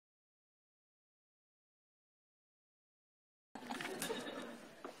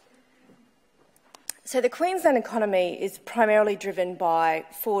So the Queensland economy is primarily driven by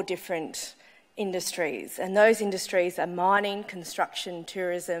 4 different industries, and those industries are mining, construction,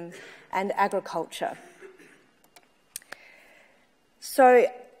 tourism and agriculture. So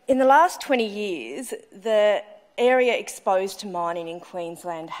in the last 20 years, the area exposed to mining in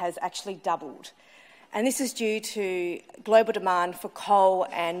Queensland has actually doubled. And this is due to global demand for coal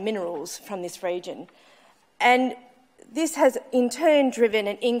and minerals from this region. And this has in turn driven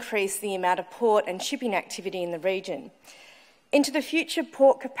and increased the amount of port and shipping activity in the region. Into the future,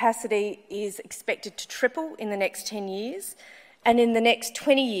 port capacity is expected to triple in the next 10 years, and in the next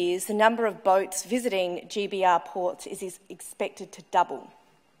 20 years, the number of boats visiting GBR ports is expected to double.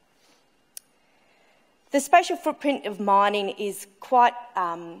 The spatial footprint of mining is quite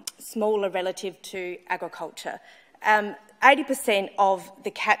smaller relative to agriculture. 80% of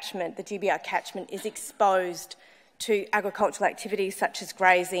the catchment, the GBR catchment, is exposed to agricultural activities such as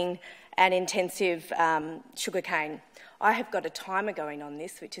grazing and intensive sugarcane. I have got a timer going on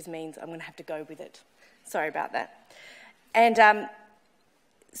this, which means I'm going to have to go with it. Sorry about that. And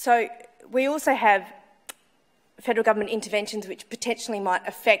so we also have federal government interventions which potentially might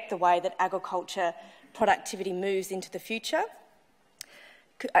affect the way that agriculture productivity moves into the future.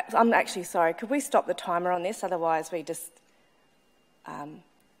 I'm actually sorry, could we stop the timer on this? Otherwise we just... can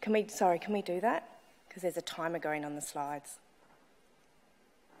we do that? Because there's a timer going on the slides.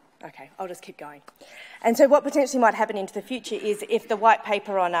 Okay, I'll just keep going. And so what potentially might happen into the future is if the white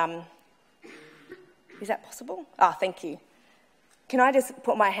paper on... is that possible? Ah, thank you. Can I just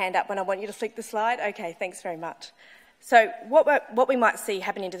put my hand up when I want you to flick the slide? Okay, thanks very much. So what we might see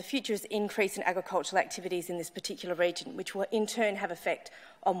happen into the future is increase in agricultural activities in this particular region, which will in turn have effect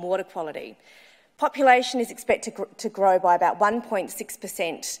on water quality. Population is expected to grow by about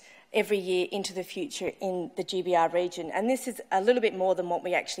 1.6% every year into the future in the GBR region, and this is a little bit more than what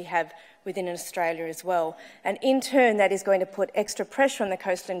we actually have within Australia as well. And in turn, that is going to put extra pressure on the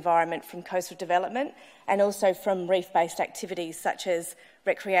coastal environment from coastal development and also from reef-based activities such as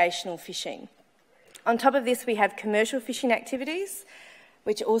recreational fishing. On top of this, we have commercial fishing activities,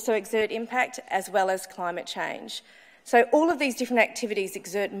 which also exert impact, as well as climate change. So all of these different activities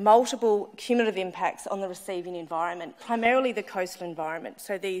exert multiple cumulative impacts on the receiving environment, primarily the coastal environment.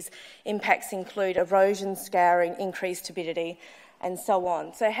 So these impacts include erosion, scouring, increased turbidity, and so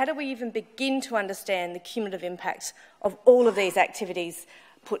on. So how do we even begin to understand the cumulative impacts of all of these activities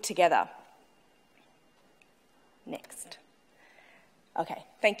put together? Next. Okay,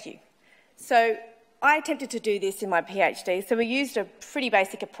 thank you. So I attempted to do this in my PhD. So we used a pretty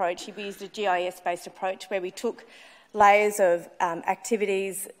basic approach. We used a GIS-based approach where we took layers of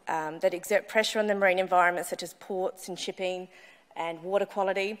activities that exert pressure on the marine environment, such as ports and shipping and water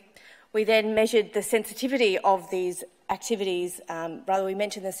quality. We then measured the sensitivity of these activities, we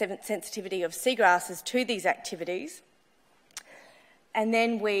mentioned the sensitivity of seagrasses to these activities. And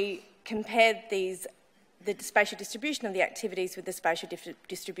then we compared the spatial distribution of the activities with the spatial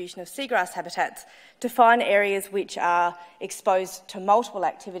distribution of seagrass habitats to find areas which are exposed to multiple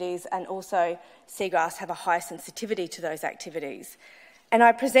activities, and also seagrass have a high sensitivity to those activities. And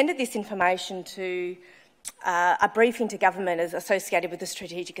I presented this information to a briefing to government as associated with the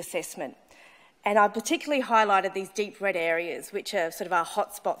strategic assessment. And I particularly highlighted these deep red areas, which are sort of our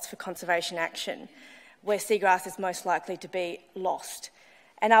hotspots for conservation action, where seagrass is most likely to be lost.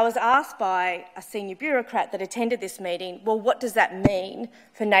 And I was asked by a senior bureaucrat that attended this meeting, well, what does that mean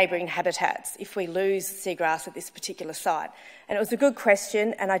for neighbouring habitats if we lose seagrass at this particular site? And it was a good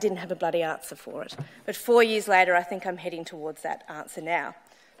question, and I didn't have a bloody answer for it. But 4 years later, I think I'm heading towards that answer now.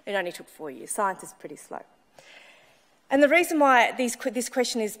 It only took 4 years. Science is pretty slow. And the reason why this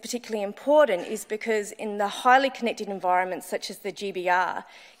question is particularly important is because in the highly connected environments such as the GBR,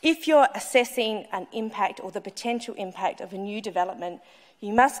 if you're assessing an impact or the potential impact of a new development,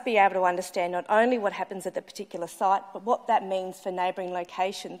 you must be able to understand not only what happens at the particular site, but what that means for neighbouring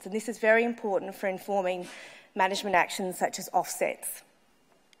locations. And this is very important for informing management actions such as offsets.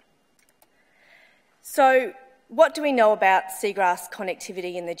 So what do we know about seagrass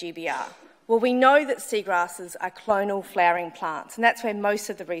connectivity in the GBR? Well, we know that seagrasses are clonal flowering plants, and that's where most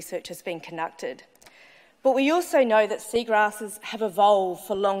of the research has been conducted. But we also know that seagrasses have evolved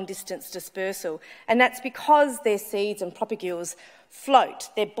for long-distance dispersal, and that's because their seeds and propagules float.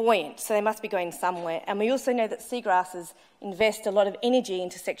 They're buoyant, so they must be going somewhere. And we also know that seagrasses invest a lot of energy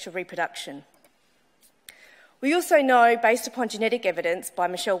into sexual reproduction. We also know, based upon genetic evidence by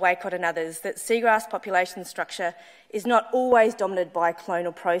Michelle Waycott and others, that seagrass population structure is not always dominated by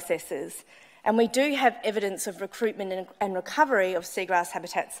clonal processes. And we do have evidence of recruitment and recovery of seagrass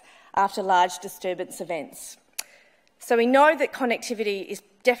habitats after large disturbance events. So we know that connectivity is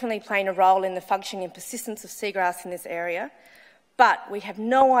definitely playing a role in the functioning and persistence of seagrass in this area, but we have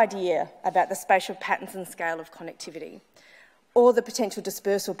no idea about the spatial patterns and scale of connectivity, or the potential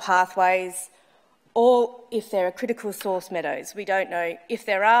dispersal pathways, or if there are critical source meadows. We don't know if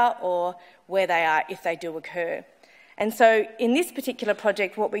there are or where they are if they do occur. And so in this particular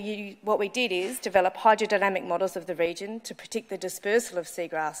project, what we did is develop hydrodynamic models of the region to predict the dispersal of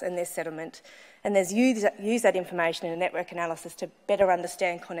seagrass and their settlement, and there's use that information in a network analysis to better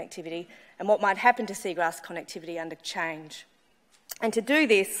understand connectivity and what might happen to seagrass connectivity under change. And to do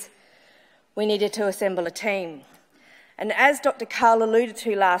this, we needed to assemble a team. And as Dr. Carl alluded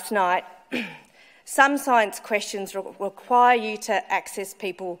to last night, some science questions require you to access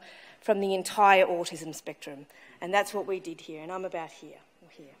people from the entire autism spectrum. And that's what we did here, and I'm about here, or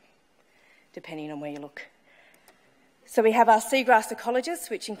here, depending on where you look. So we have our seagrass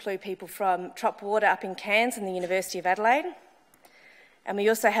ecologists, which include people from Trop Water up in Cairns and the University of Adelaide. And we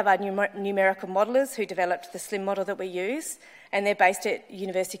also have our numerical modellers who developed the SLIM model that we use, and they're based at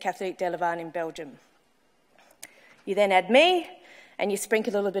University Catholique de Louvain in Belgium. You then add me, and you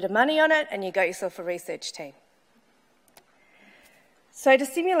sprinkle a little bit of money on it, and you got yourself a research team. So to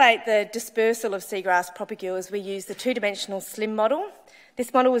simulate the dispersal of seagrass propagules, we use the two-dimensional SLIM model.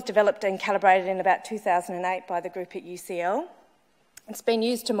 This model was developed and calibrated in about 2008 by the group at UCL. It's been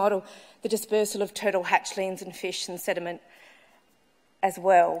used to model the dispersal of turtle hatchlings and fish and sediment as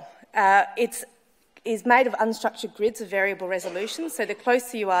well. It is made of unstructured grids of variable resolution, so the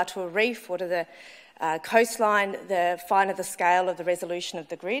closer you are to a reef or to the coastline, the finer the scale of the resolution of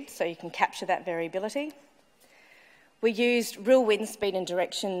the grid, so you can capture that variability. We used real wind speed and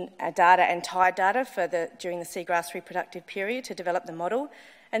direction data and tide data during the seagrass reproductive period to develop the model,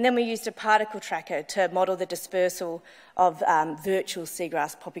 and then we used a particle tracker to model the dispersal of virtual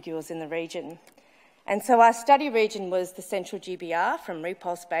seagrass propagules in the region. And so our study region was the central GBR from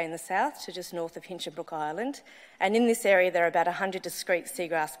Repulse Bay in the south to just north of Hinchinbrook Island. And in this area, there are about 100 discrete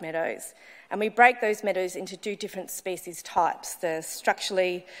seagrass meadows. And we break those meadows into two different species types, the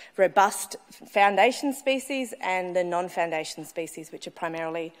structurally robust foundation species and the non-foundation species, which are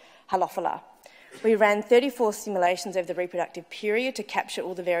primarily Halophila. We ran 34 simulations over the reproductive period to capture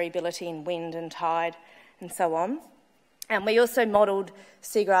all the variability in wind and tide and so on. And we also modelled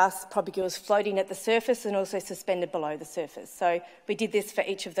seagrass propagules floating at the surface and also suspended below the surface. So we did this for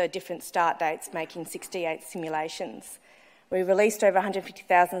each of the different start dates, making 68 simulations. We released over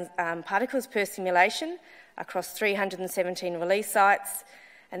 150,000 particles per simulation across 317 release sites,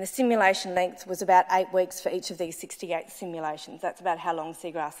 and the simulation length was about 8 weeks for each of these 68 simulations. That's about how long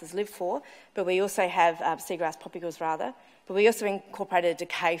seagrasses live for, but we also have seagrass propagules but we also incorporated a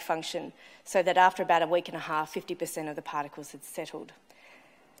decay function so that after about a week and a half, 50% of the particles had settled.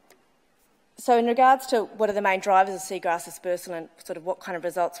 So in regards to what are the main drivers of seagrass dispersal and sort of what kind of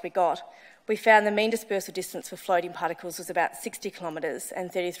results we got, we found the mean dispersal distance for floating particles was about 60 kilometres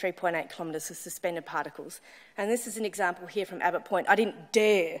and 33.8 kilometres for suspended particles. And this is an example here from Abbott Point. I didn't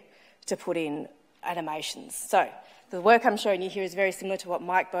dare to put in animations. So the work I'm showing you here is very similar to what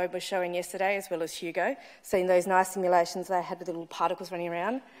Mike Bode was showing yesterday, as well as Hugo. Seeing those nice simulations they had with the little particles running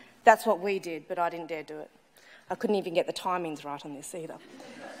around. That's what we did, but I didn't dare do it. I couldn't even get the timings right on this either.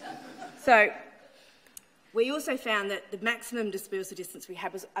 So we also found that the maximum dispersal distance we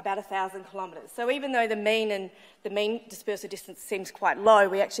had was about 1,000 kilometres. So even though the mean dispersal distance seems quite low,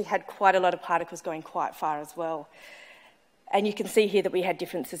 we actually had quite a lot of particles going quite far as well. And you can see here that we had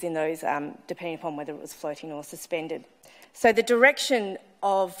differences in those depending upon whether it was floating or suspended. So the direction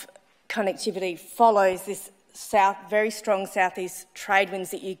of connectivity follows this very strong southeast trade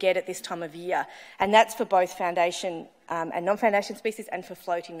winds that you get at this time of year. And that's for both foundation and non-foundation species and for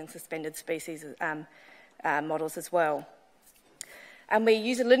floating and suspended species models as well. And we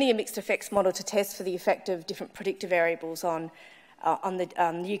use a linear mixed effects model to test for the effect of different predictor variables on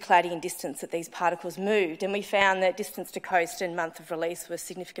the Euclidean distance that these particles moved. And we found that distance to coast and month of release were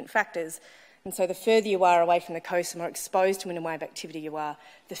significant factors. And so the further you are away from the coast, the more exposed to wind and wave activity you are,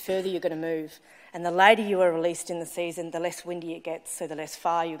 the further you're going to move. And the later you are released in the season, the less windy it gets, so the less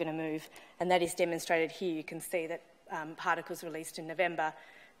far you're going to move. And that is demonstrated here. You can see that particles released in November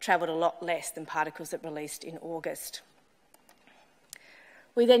travelled a lot less than particles that released in August.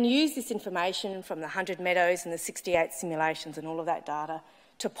 We then used this information from the 100 meadows and the 68 simulations and all of that data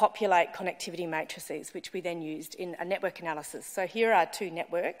to populate connectivity matrices, which we then used in a network analysis. So here are two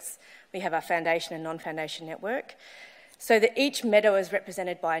networks. We have our foundation and non-foundation network. So that each meadow is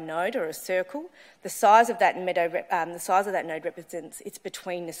represented by a node or a circle. The size of that node represents its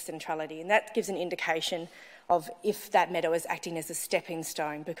betweenness centrality, and that gives an indication of if that meadow is acting as a stepping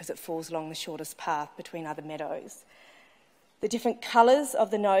stone because it falls along the shortest path between other meadows. The different colours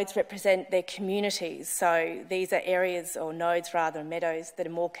of the nodes represent their communities. So these are areas, or nodes rather, meadows, that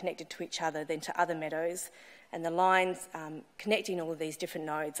are more connected to each other than to other meadows. And the lines connecting all of these different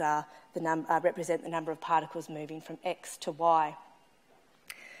nodes represent the number of particles moving from X to Y.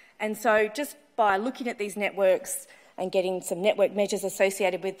 And so just by looking at these networks and getting some network measures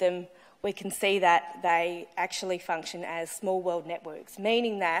associated with them, we can see that they actually function as small world networks,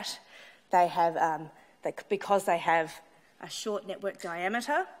 meaning that they have, because they have a short network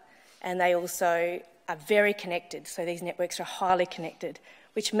diameter, and they also are very connected, so these networks are highly connected,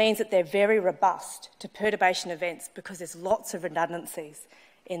 which means that they're very robust to perturbation events because there's lots of redundancies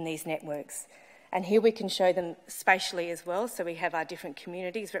in these networks. And here we can show them spatially as well, so we have our different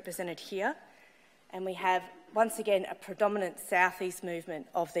communities represented here, and we have, once again, a predominant southeast movement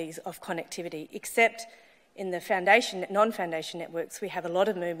of connectivity, except in the non-foundation networks, we have a lot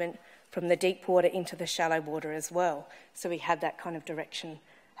of movement from the deep water into the shallow water as well. So we have that kind of direction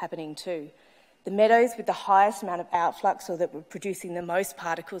happening too. The meadows with the highest amount of outflux, or that were producing the most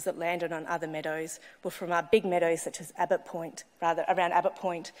particles that landed on other meadows, were from our big meadows such as around Abbott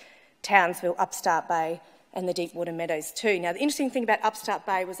Point, Townsville, Upstart Bay, and the deep water meadows too. Now, the interesting thing about Upstart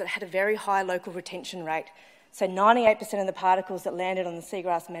Bay was that it had a very high local retention rate. So 98% of the particles that landed on the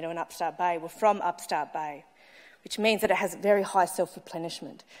seagrass meadow in Upstart Bay were from Upstart Bay, which means that it has very high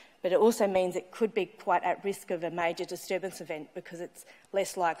self-replenishment. But it also means it could be quite at risk of a major disturbance event because it's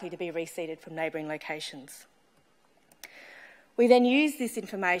less likely to be reseeded from neighbouring locations. We then use this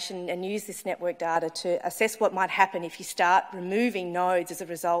information and use this network data to assess what might happen if you start removing nodes as a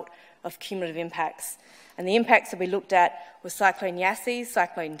result of cumulative impacts. And the impacts that we looked at were Cyclone Yassi,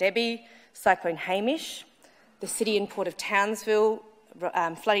 Cyclone Debbie, Cyclone Hamish, the city and port of Townsville,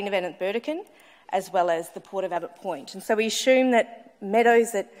 flooding event at Burdekin, as well as the port of Abbott Point. And so we assume that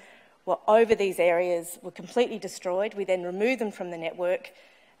meadows that were over these areas were completely destroyed. We then removed them from the network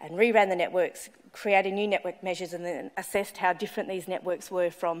and reran the networks, created new network measures, and then assessed how different these networks were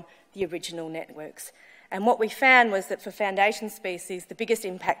from the original networks. And what we found was that for foundation species, the biggest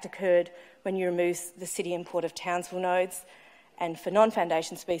impact occurred when you remove the city and port of Townsville nodes, and for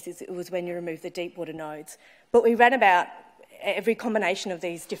non-foundation species, it was when you remove the deep water nodes. But we ran about every combination of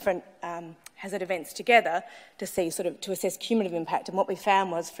these different hazard events together to see, to assess cumulative impact. And what we found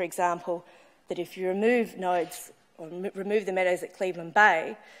was, for example, that if you remove nodes or remove the meadows at Cleveland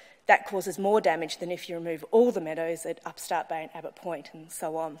Bay, that causes more damage than if you remove all the meadows at Upstart Bay and Abbott Point and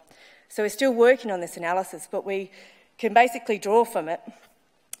so on. So we're still working on this analysis, but we can basically draw from it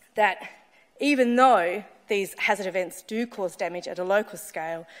that even though these hazard events do cause damage at a local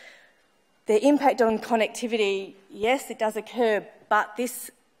scale, their impact on connectivity, yes, it does occur, but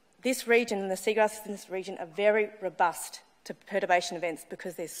this region and the seagrasses in this region are very robust to perturbation events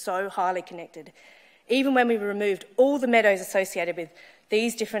because they're so highly connected. Even when we removed all the meadows associated with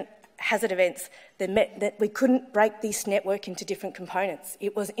these different hazard events, that we couldn't break this network into different components.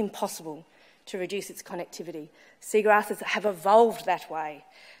 It was impossible to reduce its connectivity. Seagrasses have evolved that way.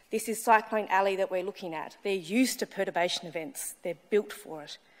 This is Cyclone Alley that we're looking at. They're used to perturbation events. They're built for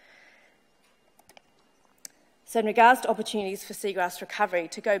it. So in regards to opportunities for seagrass recovery,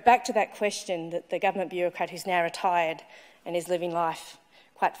 to go back to that question that the government bureaucrat who's now retired and is living life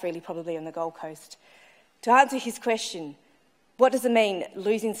quite freely probably on the Gold Coast, to answer his question, what does it mean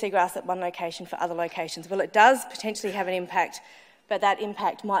losing seagrass at one location for other locations? Well, it does potentially have an impact, but that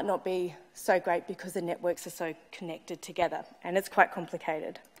impact might not be so great because the networks are so connected together, and it's quite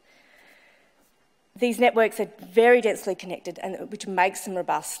complicated. These networks are very densely connected, which makes them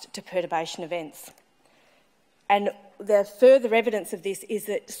robust to perturbation events. And the further evidence of this is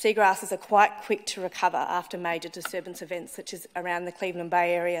that seagrasses are quite quick to recover after major disturbance events, such as around the Cleveland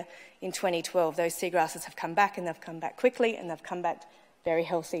Bay area in 2012. Those seagrasses have come back, and they've come back quickly, and they've come back very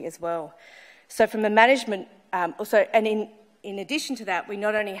healthy as well. So from a management, in addition to that, we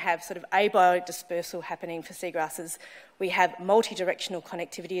not only have abiotic dispersal happening for seagrasses, we have multi-directional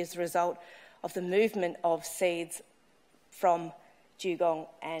connectivity as a result of the movement of seeds from dugong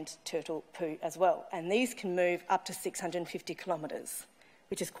and turtle poo as well. And these can move up to 650 kilometres,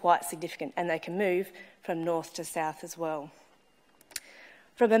 which is quite significant, and they can move from north to south as well.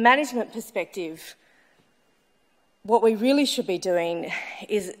 From a management perspective, what we really should be doing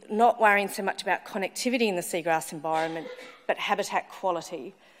is not worrying so much about connectivity in the seagrass environment, but habitat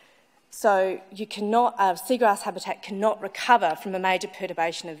quality. So seagrass habitat cannot recover from a major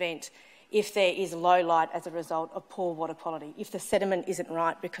perturbation event if there is low light as a result of poor water quality, if the sediment isn't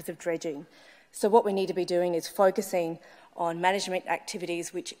right because of dredging. So what we need to be doing is focusing on management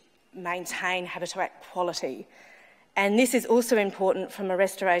activities which maintain habitat quality. And this is also important from a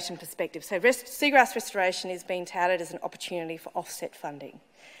restoration perspective. So seagrass restoration is being touted as an opportunity for offset funding.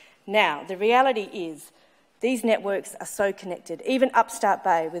 Now, the reality is these networks are so connected. Even Upstart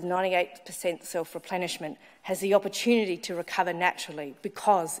Bay, with 98% self-replenishment, has the opportunity to recover naturally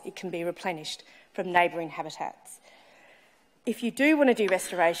because it can be replenished from neighbouring habitats. If you do want to do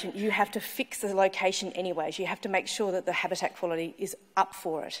restoration, you have to fix the location anyways. You have to make sure that the habitat quality is up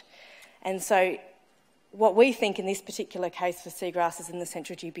for it. And so what we think in this particular case for seagrasses in the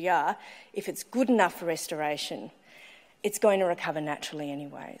central GBR, if it's good enough for restoration, it's going to recover naturally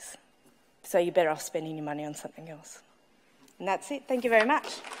anyways. So you're better off spending your money on something else. And that's it. Thank you very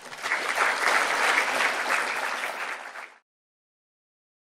much.